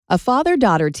A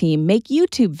father-daughter team make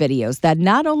YouTube videos that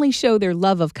not only show their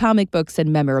love of comic books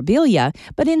and memorabilia,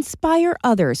 but inspire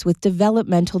others with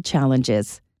developmental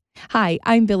challenges. Hi,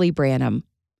 I'm Billy Branham.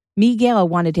 Miguel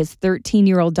wanted his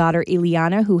 13-year-old daughter,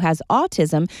 Ileana, who has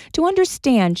autism, to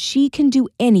understand she can do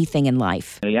anything in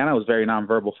life. Ileana was very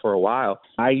nonverbal for a while.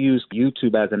 I used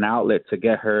YouTube as an outlet to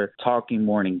get her talking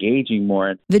more and engaging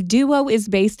more. The duo is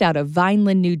based out of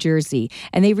Vineland, New Jersey,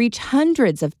 and they reach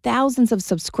hundreds of thousands of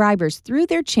subscribers through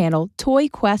their channel, Toy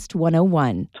Quest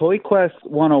 101. Toy Quest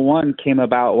 101 came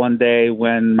about one day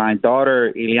when my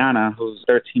daughter, Ileana, who's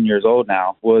 13 years old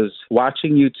now, was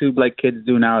watching YouTube like kids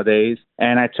do nowadays.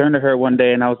 And I turned to her one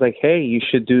day and I was like, hey, you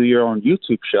should do your own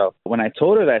YouTube show. When I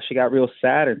told her that, she got real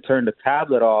sad and turned the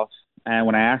tablet off. And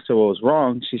when I asked her what was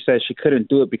wrong, she said she couldn't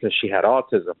do it because she had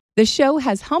autism. The show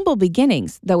has humble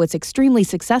beginnings, though it's extremely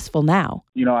successful now.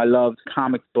 You know, I loved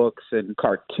comic books and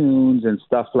cartoons and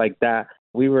stuff like that.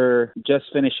 We were just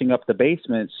finishing up the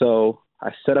basement, so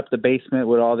I set up the basement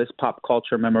with all this pop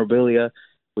culture memorabilia.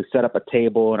 We set up a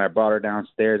table and I brought her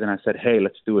downstairs and I said, hey,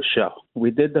 let's do a show.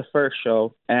 We did the first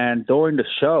show, and during the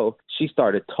show, she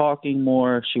started talking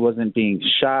more. She wasn't being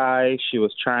shy. She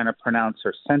was trying to pronounce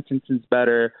her sentences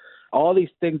better. All these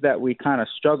things that we kind of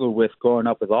struggled with growing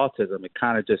up with autism, it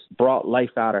kind of just brought life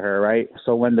out of her, right?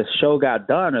 So when the show got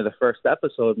done, or the first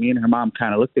episode, me and her mom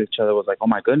kind of looked at each other, was like, oh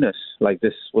my goodness, like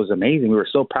this was amazing. We were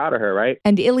so proud of her, right?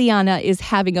 And Ileana is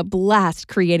having a blast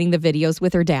creating the videos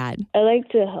with her dad. I like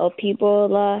to help people a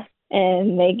lot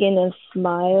and making them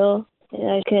smile. And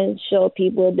I can show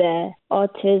people that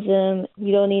autism,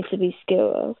 you don't need to be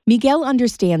scared of. Miguel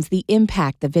understands the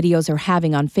impact the videos are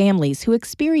having on families who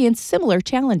experience similar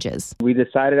challenges. We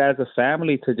decided as a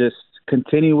family to just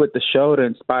continue with the show to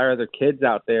inspire other kids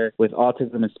out there with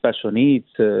autism and special needs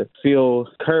to feel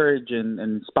courage and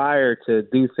inspired to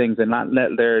do things and not let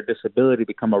their disability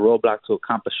become a roadblock to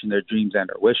accomplishing their dreams and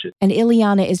their wishes. And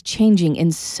Ileana is changing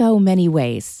in so many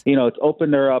ways. You know, it's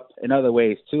opened her up in other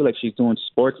ways too. Like she's doing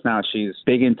sports now. She's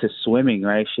big into swimming,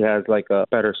 right? She has like a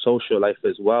better social life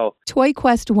as well. Toy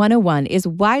Quest 101 is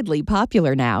widely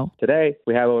popular now. Today,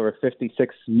 we have over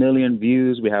 56 million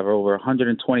views. We have over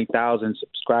 120,000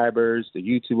 subscribers. The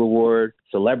YouTube award,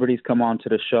 celebrities come on to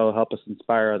the show, help us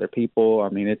inspire other people. I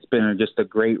mean, it's been just a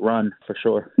great run for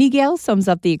sure. Miguel sums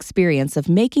up the experience of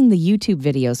making the YouTube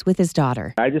videos with his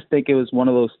daughter. I just think it was one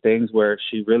of those things where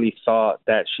she really thought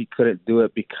that she couldn't do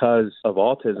it because of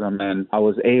autism. And I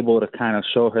was able to kind of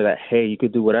show her that, hey, you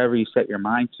could do whatever you set your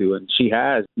mind to. And she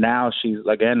has. Now she's,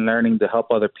 again, learning to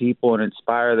help other people and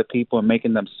inspire the people and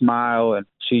making them smile. And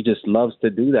she just loves to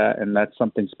do that. And that's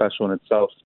something special in itself.